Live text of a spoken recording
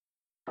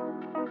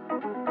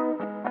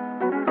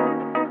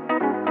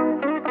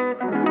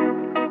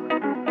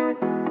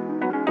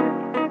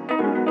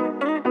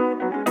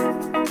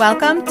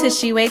Welcome to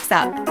She Wakes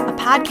Up, a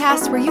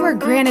podcast where you are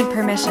granted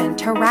permission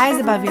to rise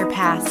above your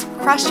past,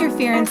 crush your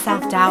fear and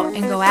self-doubt,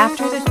 and go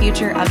after the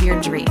future of your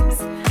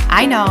dreams.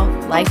 I know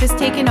life has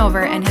taken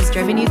over and has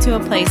driven you to a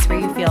place where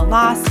you feel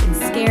lost and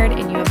scared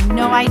and you have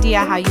no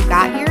idea how you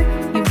got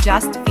here. You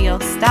just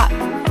feel stuck.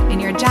 In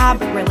your job,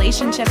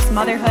 relationships,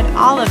 motherhood,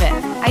 all of it.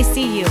 I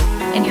see you,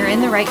 and you're in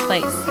the right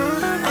place.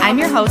 I'm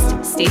your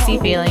host, Stacey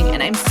Failing,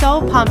 and I'm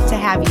so pumped to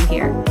have you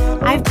here.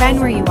 I've been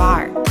where you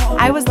are.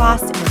 I was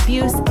lost in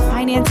abuse,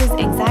 finances,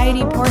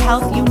 anxiety, poor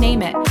health, you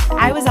name it.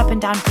 I was up and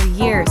down for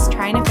years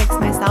trying to fix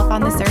myself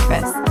on the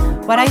surface.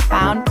 What I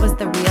found was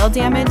the real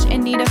damage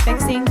in need of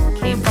fixing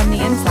came from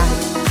the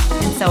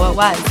inside. And so it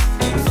was.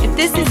 If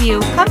this is you,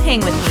 come hang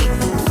with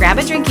me. Grab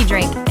a drinky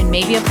drink and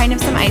maybe a pint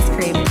of some ice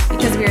cream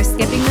because we are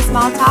skipping the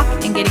small talk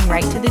and getting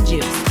right to the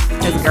juice.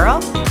 Because girl,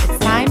 it's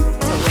time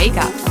to wake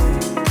up.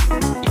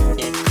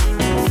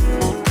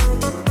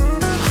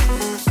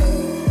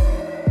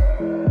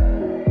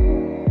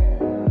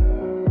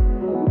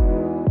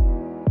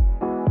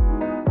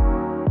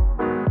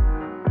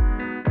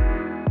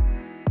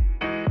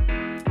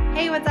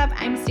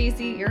 I'm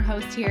Stacey, your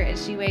host here at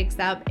She Wakes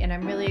Up, and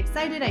I'm really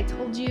excited. I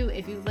told you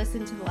if you've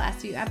listened to the last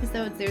few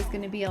episodes, there's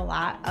going to be a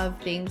lot of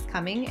things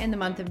coming in the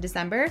month of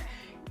December,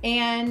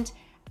 and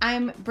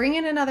I'm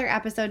bringing another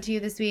episode to you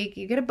this week.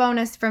 You get a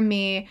bonus from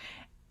me,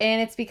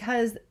 and it's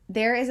because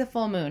there is a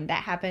full moon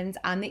that happens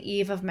on the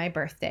eve of my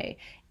birthday,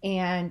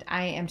 and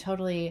I am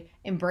totally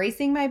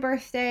embracing my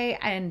birthday,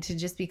 and to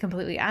just be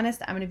completely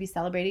honest, I'm going to be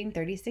celebrating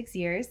 36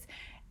 years,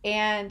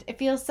 and it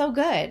feels so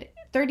good.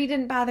 30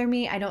 didn't bother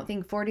me. I don't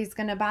think 40 is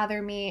going to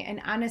bother me.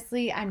 And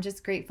honestly, I'm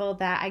just grateful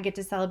that I get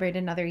to celebrate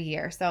another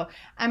year. So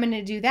I'm going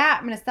to do that.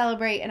 I'm going to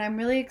celebrate. And I'm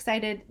really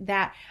excited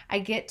that I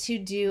get to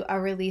do a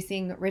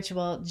releasing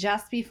ritual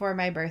just before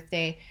my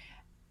birthday.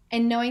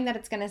 And knowing that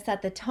it's going to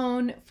set the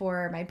tone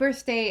for my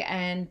birthday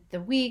and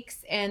the weeks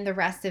and the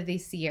rest of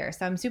this year.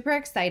 So I'm super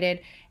excited.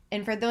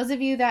 And for those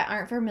of you that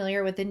aren't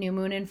familiar with the new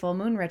moon and full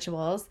moon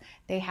rituals,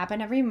 they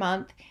happen every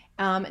month.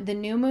 The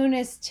new moon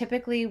is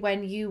typically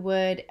when you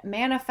would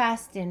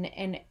manifest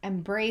and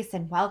embrace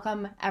and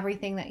welcome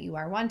everything that you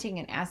are wanting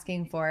and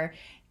asking for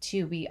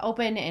to be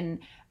open and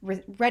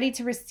ready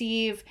to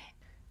receive.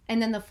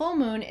 And then the full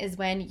moon is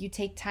when you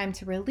take time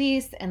to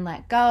release and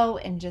let go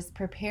and just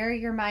prepare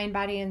your mind,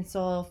 body, and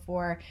soul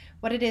for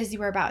what it is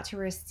you are about to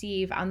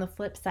receive on the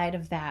flip side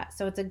of that.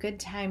 So it's a good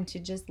time to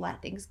just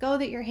let things go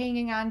that you're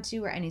hanging on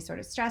to or any sort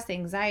of stress,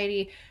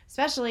 anxiety,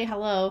 especially,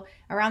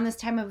 around this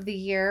time of the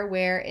year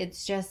where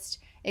it's just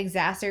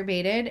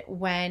exacerbated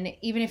when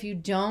even if you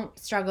don't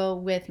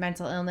struggle with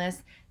mental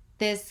illness,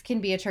 this can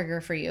be a trigger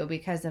for you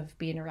because of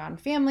being around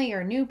family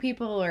or new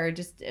people or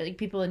just like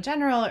people in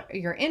general, or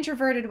you're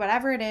introverted,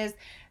 whatever it is,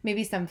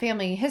 maybe some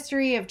family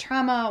history of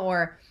trauma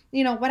or,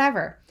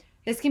 whatever.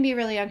 This can be a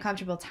really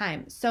uncomfortable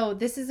time. So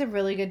this is a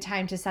really good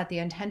time to set the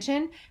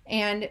intention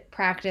and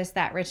practice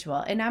that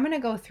ritual. And I'm going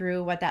to go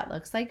through what that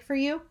looks like for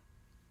you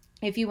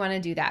if you want to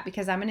do that,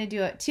 because I'm going to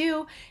do it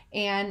too.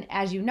 And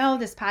as you know,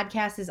 this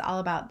podcast is all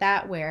about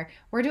that, where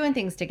we're doing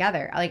things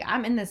together. Like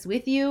I'm in this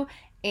with you.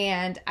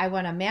 And I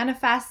want to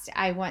manifest,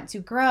 I want to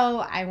grow,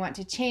 I want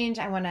to change,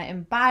 I want to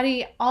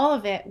embody all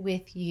of it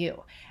with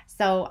you.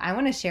 So I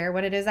want to share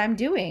what it is I'm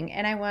doing,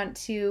 and I want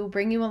to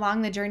bring you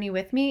along the journey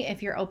with me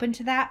if you're open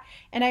to that.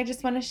 And I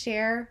just want to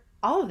share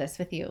all of this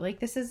with you. Like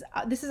this is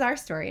our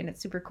story, and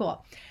it's super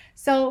cool.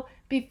 So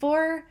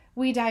before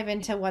we dive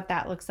into what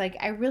that looks like,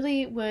 I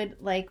really would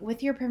like,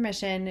 with your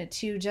permission,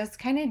 to just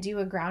kind of do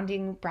a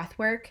grounding breath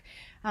work,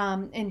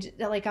 and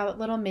like a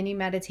little mini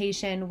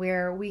meditation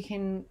where we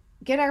can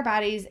get our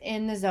bodies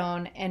in the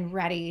zone and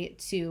ready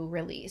to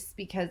release,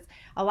 because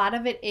a lot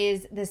of it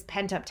is this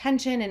pent up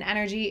tension and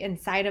energy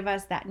inside of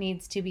us that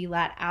needs to be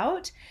let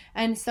out.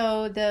 And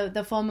so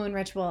the full moon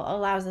ritual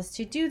allows us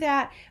to do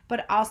that,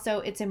 but also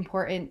it's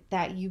important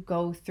that you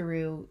go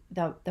through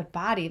the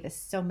body, the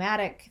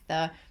somatic,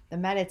 the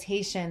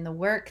meditation, the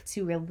work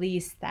to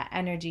release that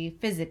energy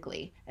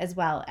physically as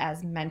well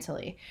as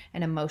mentally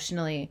and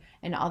emotionally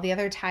and all the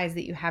other ties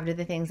that you have to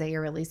the things that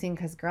you're releasing.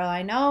 Because girl,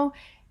 I know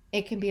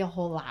it can be a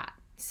whole lot.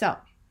 So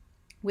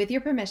with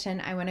your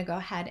permission, I want to go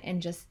ahead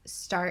and just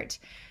start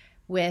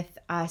with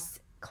us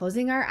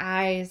closing our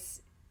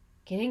eyes,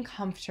 getting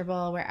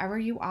comfortable wherever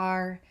you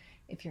are.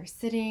 If you're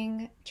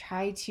sitting,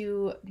 try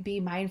to be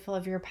mindful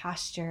of your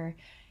posture.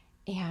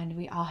 And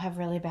we all have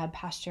really bad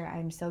posture.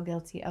 I'm so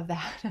guilty of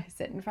that. I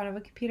sit in front of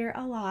a computer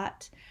a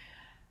lot.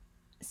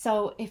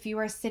 So if you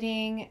are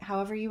sitting,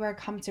 however you are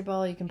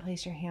comfortable, you can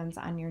place your hands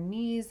on your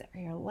knees or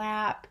your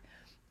lap,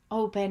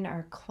 open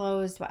or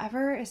closed,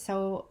 whatever is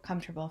so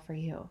comfortable for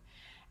you.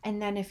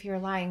 And then if you're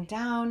lying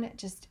down,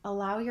 just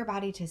allow your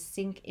body to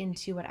sink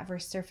into whatever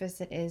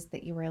surface it is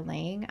that you are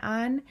laying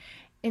on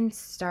and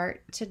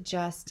start to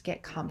just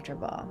get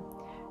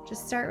comfortable.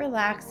 Just start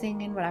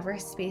relaxing in whatever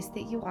space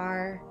that you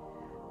are.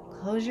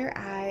 Close your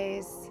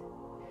eyes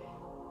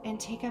and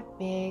take a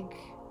big,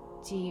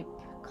 deep,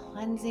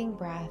 cleansing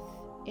breath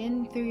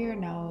in through your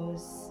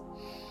nose.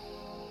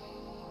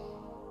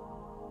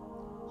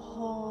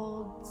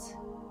 Hold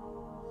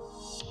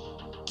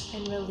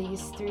and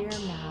release through your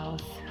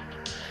mouth.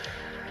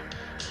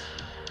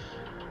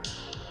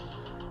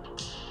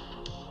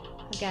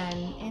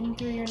 Again, in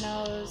through your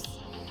nose,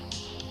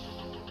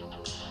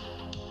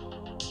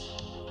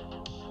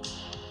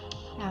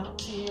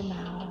 out through your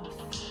mouth.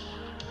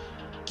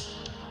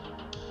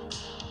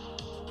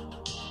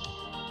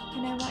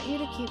 And I want you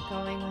to keep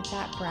going with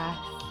that breath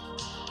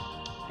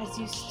as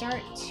you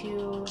start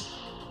to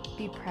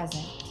be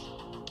present.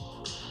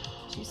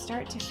 As you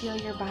start to feel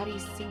your body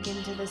sink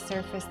into the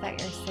surface that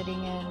you're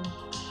sitting in.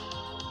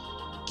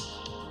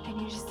 And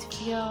you just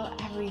feel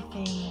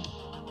everything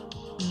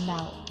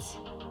melt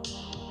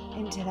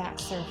into that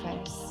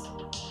surface.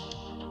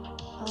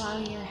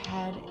 Allowing your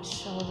head,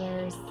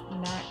 shoulders,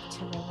 neck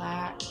to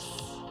relax.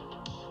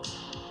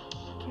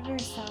 Give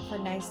yourself a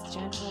nice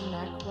gentle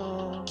neck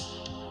roll.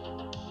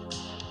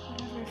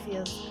 Whatever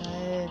feels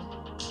good.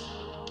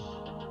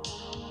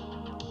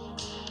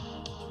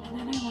 And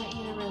then I want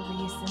you to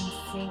release and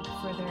sink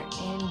further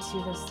into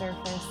the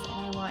surface. And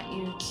I want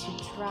you to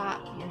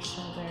drop your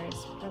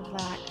shoulders,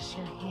 relax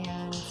your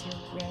hands, your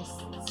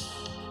wrists.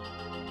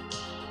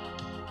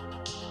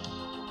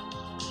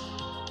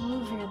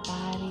 Move your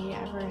body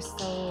ever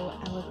so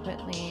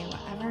eloquently,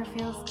 whatever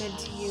feels good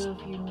to you.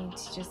 If you need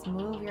to just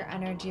move your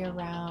energy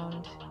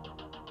around,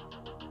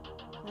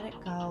 let it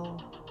go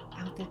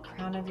out the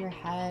crown of your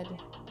head,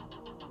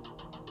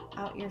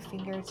 out your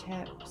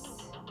fingertips.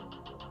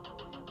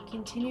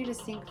 Continue to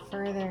sink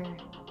further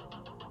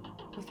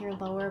with your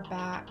lower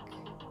back,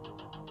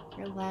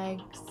 your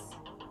legs,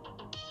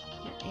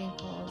 your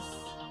ankles,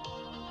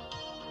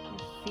 your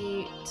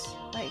feet.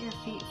 Let your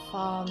feet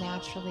fall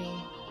naturally.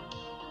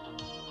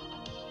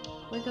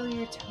 Wiggle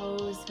your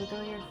toes,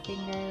 wiggle your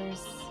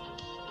fingers,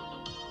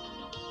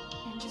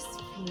 and just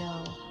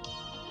feel.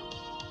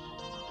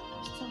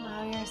 Just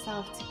allow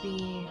yourself to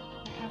be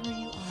wherever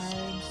you are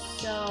and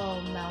so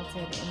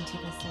melted into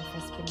the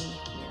surface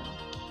beneath you.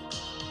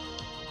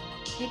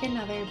 Take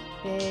another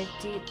big,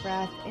 deep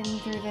breath in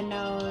through the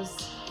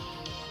nose,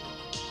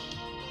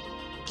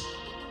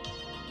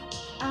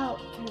 out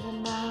through the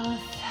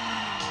mouth.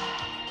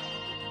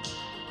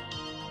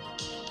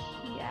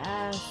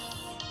 Yes.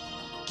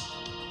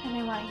 And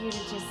I want you to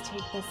just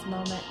take this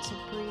moment to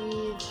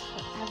breathe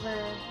whatever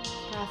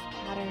breath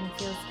pattern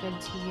feels good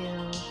to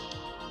you.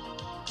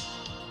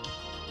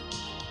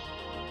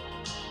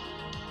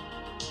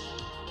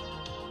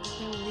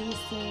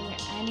 Releasing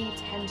any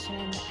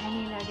tension,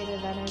 any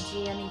negative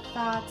energy, any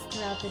thoughts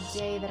throughout the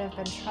day that have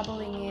been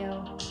troubling you.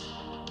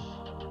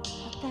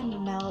 Let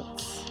them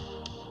melt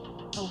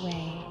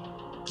away.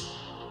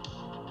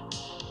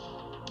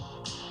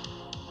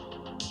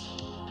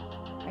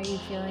 Are you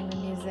feeling the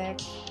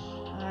music?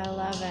 I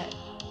love it.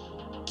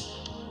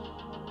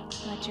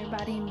 Let your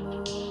body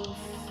move,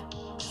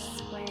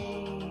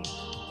 sway.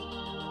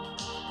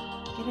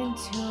 Get in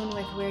tune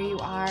with where you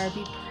are.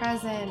 Be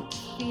present.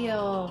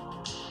 Feel.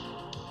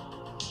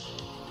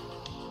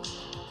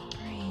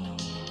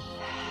 Breathe.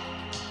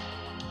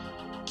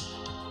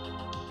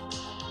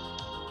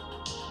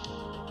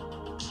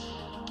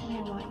 And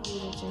I want you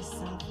to just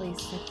softly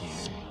sit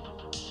there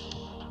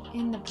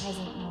in the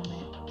present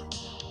moment.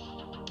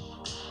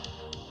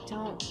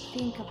 Don't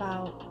think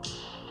about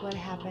what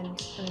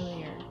happened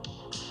earlier.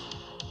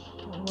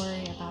 Don't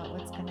worry about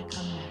what's going to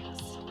come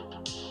next.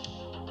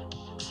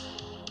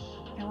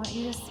 I want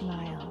you to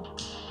smile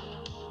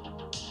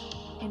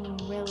and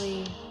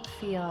really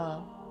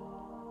feel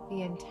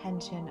the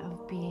intention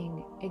of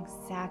being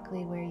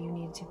exactly where you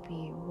need to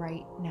be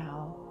right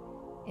now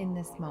in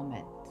this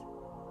moment.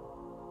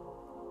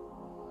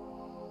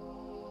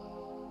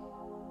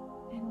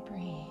 And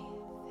breathe.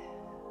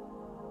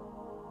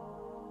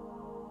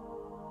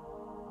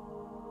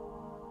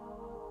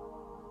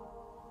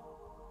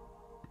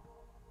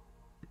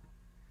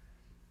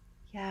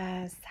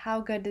 Yes, how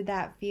good did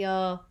that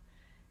feel?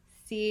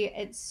 See,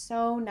 it's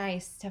so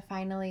nice to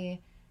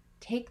finally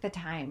take the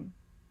time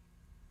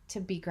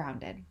to be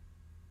grounded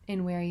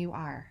in where you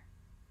are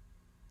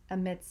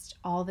amidst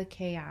all the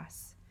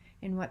chaos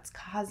and what's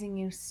causing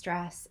you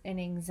stress and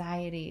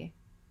anxiety.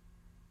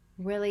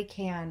 Really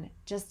can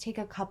just take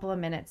a couple of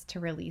minutes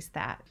to release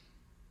that.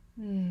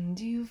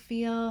 Do you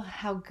feel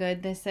how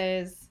good this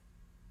is?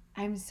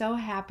 I'm so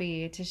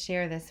happy to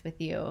share this with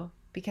you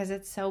because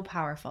it's so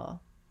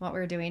powerful. What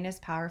we're doing is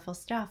powerful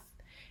stuff,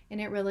 and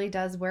it really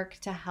does work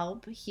to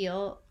help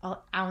heal an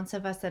ounce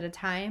of us at a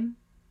time.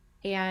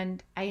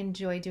 And I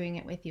enjoy doing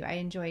it with you. I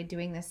enjoy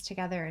doing this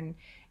together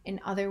and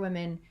other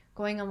women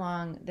going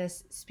along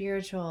this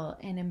spiritual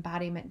and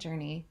embodiment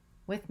journey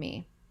with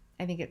me.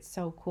 I think it's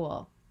so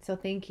cool. So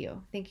thank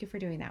you. Thank you for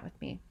doing that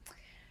with me.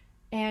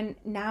 And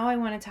now I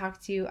want to talk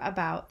to you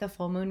about the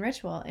full moon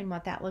ritual and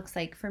what that looks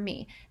like for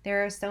me.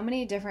 There are so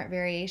many different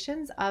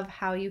variations of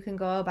how you can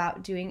go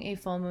about doing a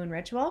full moon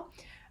ritual.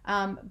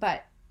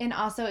 And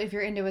also if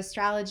you're into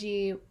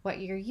astrology, what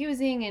you're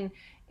using and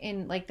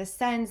in like the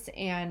scents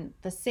and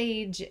the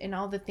sage and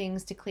all the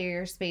things to clear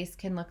your space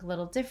can look a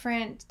little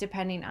different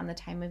depending on the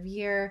time of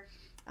year.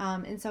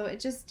 And so it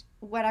just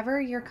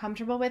whatever you're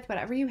comfortable with,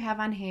 whatever you have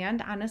on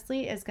hand,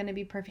 honestly, is going to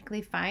be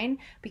perfectly fine,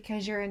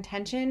 because your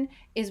intention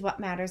is what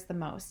matters the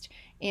most.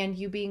 And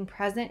you being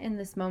present in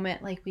this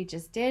moment, like we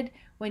just did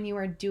when you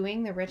are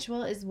doing the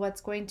ritual, is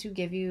what's going to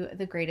give you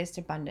the greatest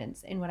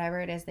abundance in whatever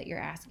it is that you're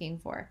asking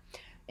for.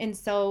 And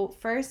so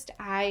first,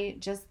 I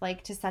just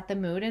like to set the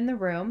mood in the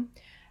room.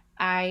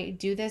 I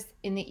do this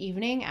in the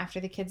evening after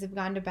the kids have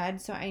gone to bed,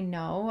 so I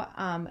know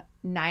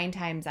 9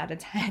 times out of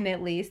 10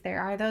 at least,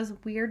 there are those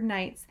weird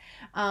nights,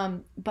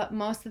 but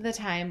most of the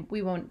time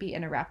we won't be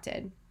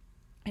interrupted.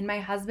 And my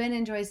husband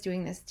enjoys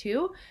doing this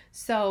too,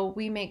 so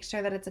we make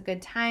sure that it's a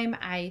good time.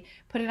 I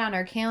put it on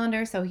our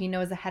calendar so he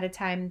knows ahead of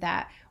time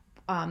that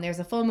there's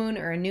a full moon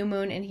or a new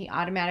moon, and he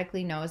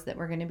automatically knows that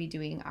we're going to be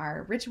doing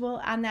our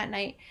ritual on that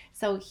night.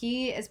 So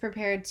he is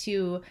prepared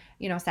to,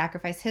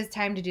 sacrifice his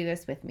time to do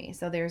this with me.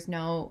 So there's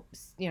no,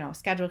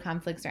 schedule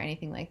conflicts or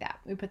anything like that.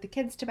 We put the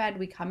kids to bed.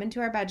 We come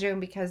into our bedroom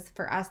because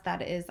for us,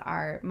 that is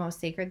our most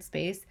sacred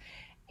space.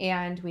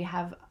 And we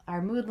have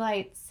our mood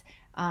lights,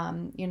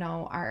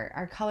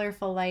 our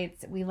colorful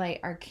lights. We light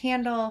our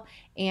candle,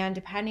 and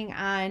depending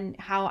on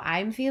how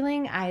I'm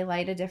feeling, I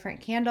light a different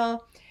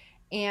candle.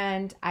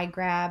 And I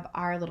grab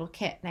our little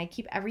kit, and I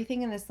keep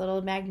everything in this little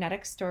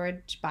magnetic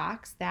storage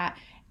box that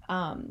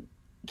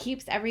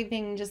keeps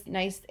everything just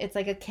nice. It's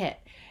like a kit.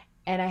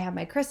 And I have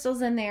my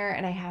crystals in there,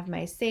 and I have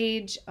my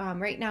sage.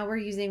 Right now we're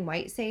using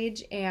white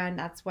sage, and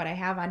that's what I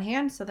have on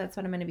hand. So that's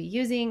what I'm going to be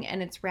using.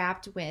 And it's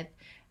wrapped with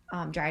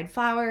dried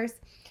flowers.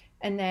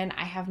 And then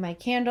I have my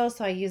candle.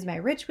 So I use my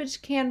Rich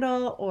Witch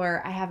candle,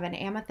 or I have an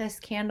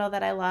amethyst candle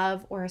that I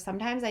love, or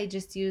sometimes I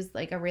just use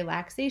like a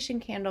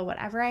relaxation candle,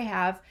 whatever I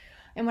have.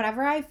 And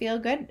whatever I feel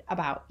good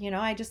about,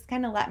 I just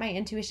kind of let my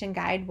intuition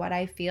guide what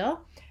I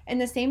feel. And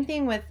the same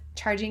thing with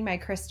charging my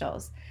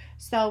crystals.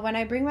 So when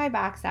I bring my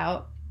box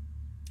out,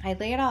 I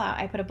lay it all out.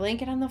 I put a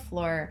blanket on the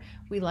floor.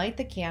 We light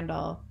the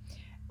candle.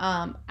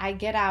 I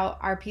get out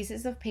our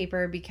pieces of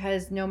paper,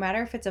 because no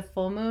matter if it's a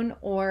full moon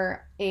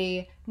or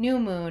a new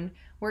moon,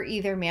 we're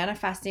either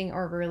manifesting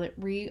or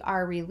we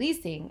are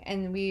releasing,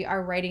 and we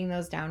are writing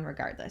those down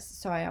regardless.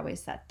 So I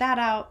always set that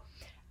out.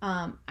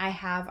 I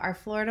have our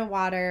Florida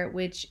water,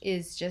 which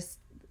is just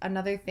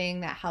another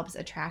thing that helps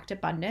attract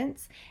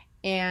abundance.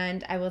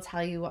 And I will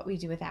tell you what we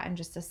do with that in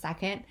just a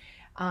second.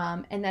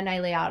 And then I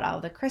lay out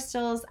all the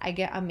crystals. I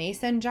get a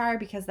mason jar,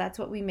 because that's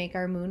what we make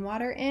our moon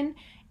water in.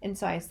 And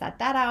so I set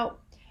that out.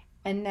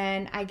 And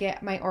then I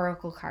get my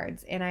oracle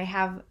cards, and I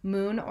have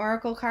moon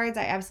oracle cards.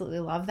 I absolutely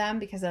love them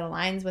because it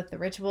aligns with the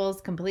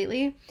rituals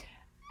completely.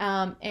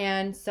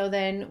 And so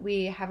then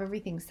we have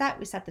everything set.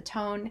 We set the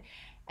tone.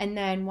 And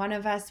then one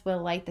of us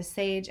will light the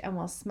sage, and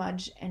we'll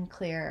smudge and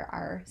clear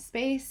our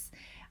space.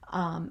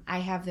 I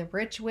have the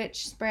Rich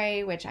Witch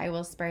spray, which I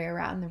will spray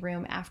around the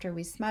room after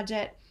we smudge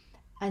it.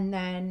 And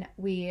then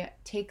we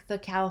take the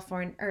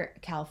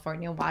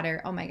California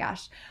water. Oh my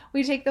gosh.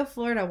 We take the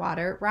Florida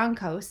water, wrong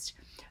coast.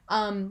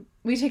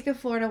 We take the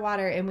Florida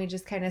water, and we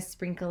just kind of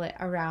sprinkle it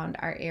around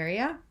our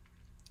area.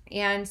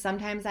 And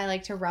sometimes I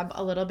like to rub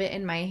a little bit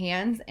in my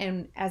hands,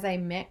 and as I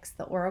mix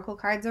the oracle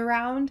cards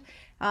around,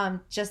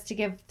 just to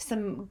give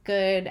some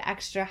good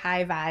extra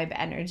high vibe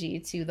energy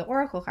to the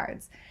oracle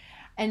cards.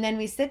 And then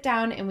we sit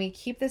down, and we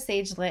keep the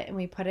sage lit, and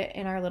we put it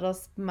in our little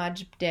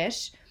smudge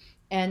dish,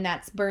 and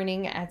that's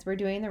burning as we're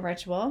doing the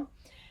ritual.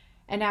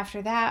 And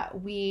after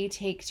that, we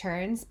take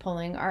turns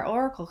pulling our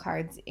oracle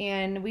cards,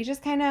 and we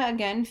just kind of,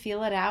 again,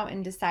 feel it out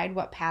and decide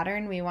what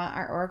pattern we want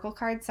our oracle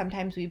cards.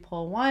 Sometimes we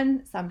pull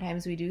 1,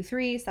 sometimes we do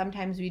 3,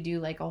 sometimes we do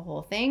like a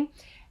whole thing,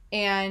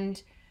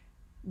 and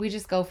we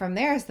just go from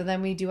there. So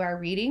then we do our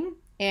reading,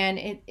 and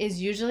it is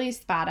usually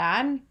spot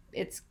on.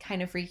 It's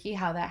kind of freaky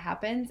how that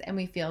happens, and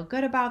we feel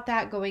good about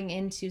that going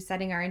into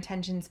setting our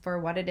intentions for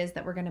what it is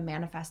that we're going to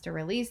manifest or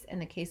release. In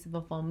the case of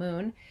a full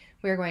moon,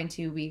 we're going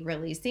to be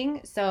releasing.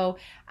 So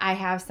I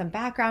have some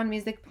background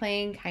music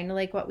playing, kind of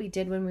like what we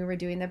did when we were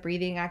doing the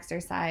breathing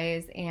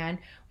exercise, and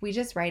we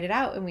just write it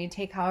out, and we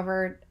take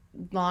however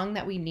long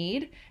that we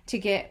need to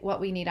get what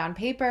we need on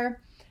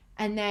paper,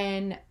 and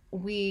then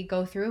we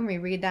go through and we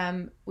read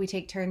them. We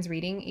take turns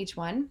reading each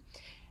one,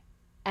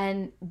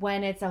 and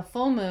when it's a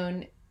full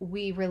moon,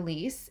 we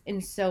release.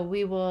 And so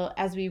we will,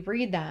 as we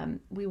read them,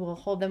 we will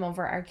hold them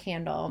over our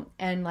candle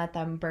and let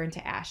them burn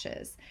to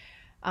ashes.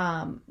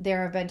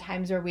 There have been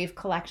times where we've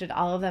collected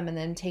all of them and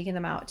then taken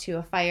them out to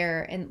a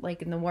fire in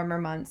the warmer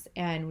months,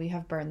 and we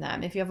have burned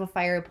them. If you have a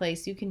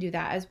fireplace, you can do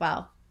that as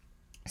well.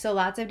 So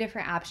lots of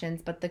different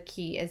options, but the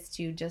key is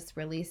to just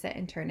release it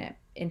and turn it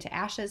into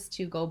ashes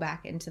to go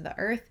back into the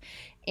earth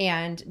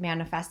and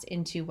manifest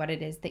into what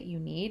it is that you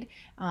need,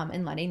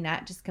 and letting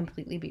that just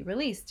completely be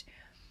released.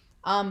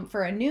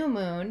 For a new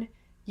moon,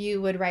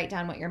 you would write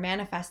down what you're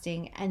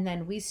manifesting, and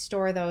then we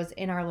store those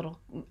in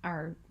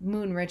our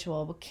moon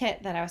ritual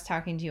kit that I was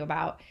talking to you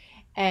about,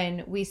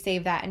 and we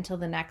save that until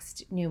the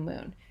next new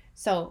moon.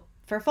 So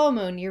for full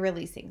moon, you're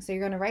releasing. So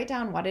you're going to write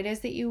down what it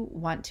is that you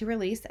want to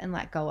release and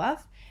let go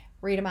of,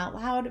 read them out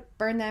loud,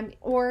 burn them,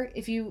 or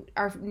if you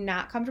are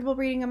not comfortable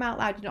reading them out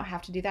loud, you don't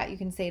have to do that. You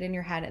can say it in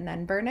your head and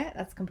then burn it.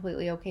 That's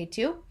completely okay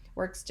too.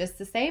 works just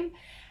the same.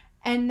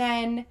 And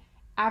then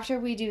after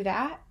we do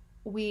that,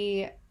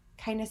 we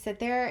kind of sit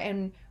there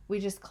and we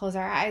just close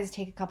our eyes,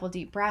 take a couple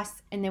deep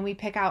breaths, and then we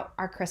pick out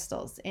our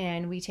crystals,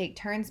 and we take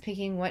turns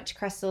picking which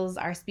crystals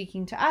are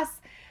speaking to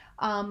us.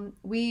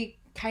 We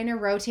kind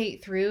of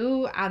rotate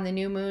through on the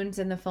new moons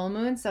and the full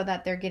moons so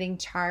that they're getting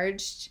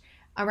charged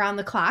around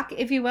the clock,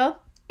 if you will.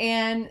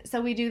 And so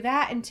we do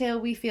that until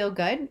we feel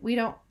good. We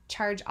don't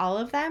charge all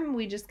of them.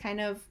 We just kind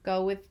of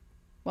go with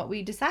what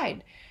we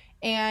decide.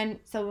 And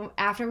so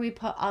after we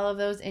put all of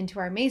those into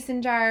our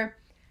mason jar,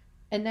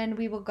 and then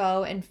we will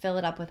go and fill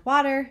it up with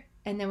water.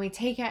 And then we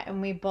take it and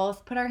we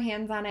both put our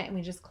hands on it and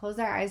we just close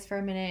our eyes for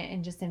a minute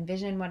and just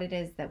envision what it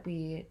is that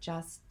we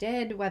just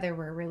did, whether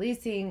we're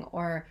releasing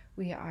or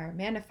we are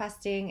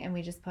manifesting, and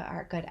we just put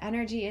our good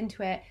energy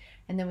into it.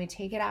 And then we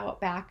take it out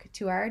back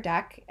to our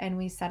deck and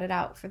we set it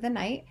out for the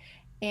night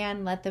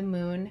and let the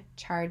moon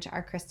charge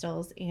our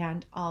crystals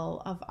and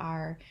all of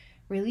our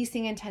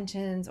releasing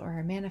intentions or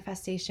our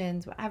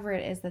manifestations, whatever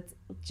it is that's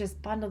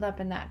just bundled up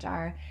in that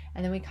jar.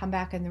 And then we come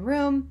back in the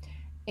room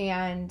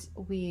and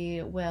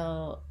we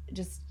will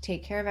just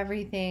take care of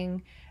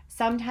everything.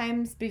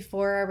 Sometimes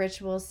before our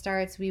ritual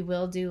starts, we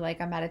will do like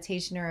a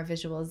meditation or a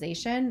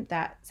visualization.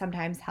 That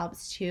sometimes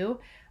helps too.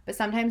 But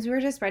sometimes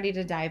we're just ready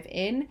to dive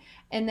in.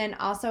 And then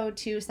also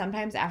too,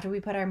 sometimes after we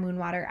put our moon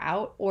water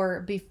out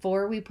or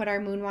before we put our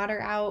moon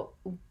water out,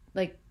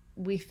 like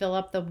we fill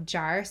up the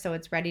jar so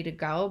it's ready to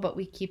go, but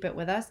we keep it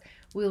with us.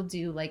 We'll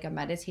do like a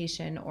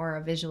meditation or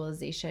a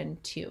visualization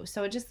too.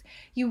 So it just,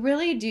 you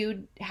really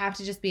do have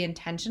to just be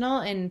intentional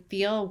and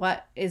feel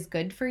what is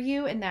good for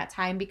you in that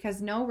time,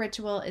 because no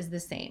ritual is the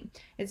same.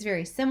 It's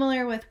very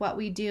similar with what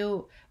we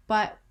do,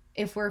 but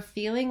if we're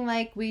feeling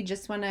like we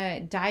just want to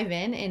dive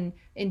in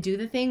and do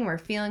the thing, we're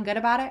feeling good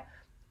about it,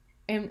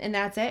 and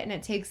that's it, and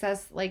it takes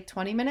us like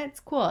 20 minutes,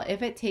 cool.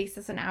 If it takes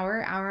us an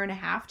hour and a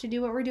half to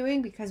do what we're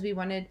doing because we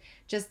want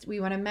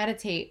to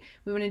meditate,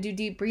 we want to do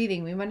deep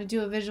breathing, we want to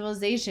do a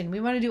visualization, we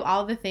want to do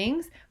all the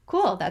things,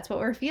 cool, that's what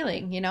we're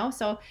feeling, you know?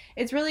 So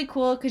it's really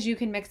cool because you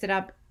can mix it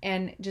up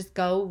and just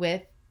go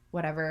with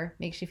whatever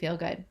makes you feel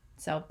good.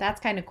 So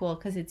that's kind of cool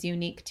because it's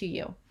unique to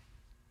you.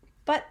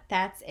 But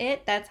that's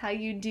it. That's how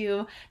you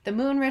do the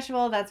moon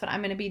ritual. That's what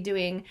I'm going to be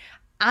doing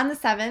on the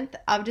 7th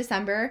of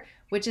December,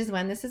 which is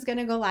when this is going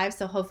to go live.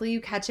 So hopefully you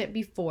catch it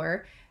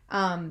before.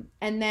 And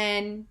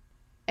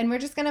we're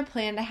just going to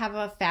plan to have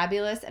a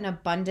fabulous and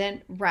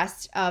abundant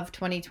rest of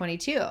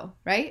 2022,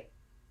 right?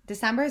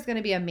 December is going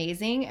to be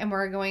amazing. And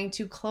we're going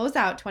to close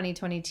out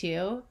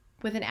 2022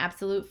 with an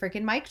absolute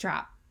freaking mic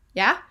drop.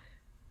 Yeah?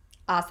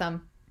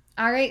 Awesome.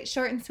 All right,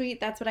 short and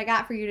sweet. That's what I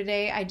got for you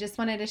today. I just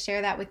wanted to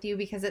share that with you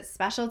because it's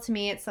special to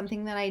me. It's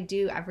something that I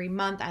do every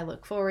month. I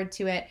look forward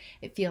to it.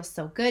 It feels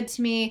so good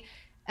to me.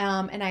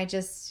 And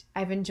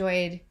I've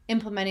enjoyed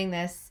implementing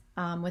this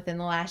within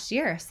the last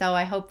year. So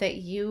I hope that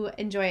you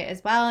enjoy it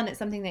as well. And it's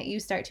something that you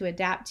start to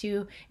adapt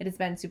to. It has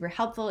been super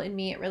helpful in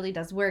me. It really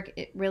does work.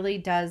 It really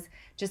does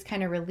just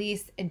kind of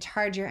release and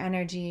charge your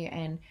energy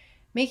and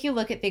make you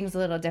look at things a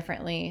little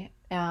differently.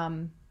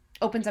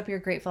 Opens up your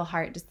grateful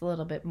heart just a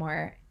little bit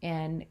more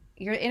and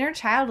your inner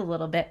child a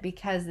little bit,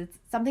 because it's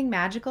something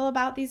magical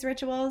about these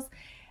rituals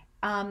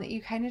that you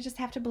kind of just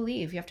have to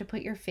believe. You have to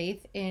put your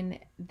faith in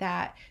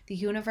that the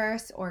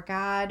universe or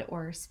God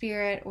or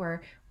spirit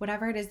or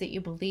whatever it is that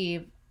you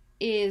believe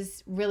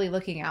is really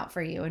looking out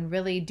for you and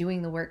really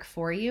doing the work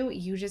for you.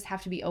 You just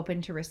have to be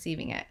open to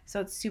receiving it. So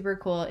it's super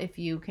cool if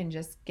you can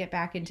just get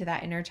back into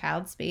that inner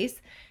child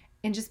space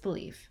and just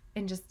believe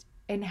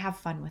and have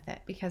fun with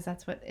it, because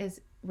that's what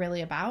is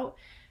really about.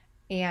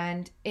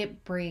 And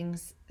it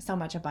brings so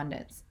much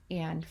abundance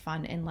and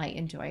fun and light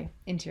and joy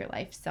into your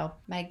life. So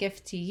my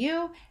gift to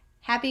you,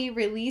 happy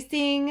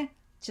releasing.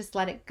 Just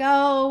let it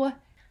go.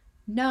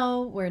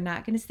 No, we're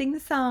not going to sing the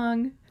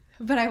song,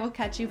 but I will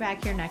catch you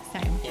back here next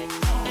time.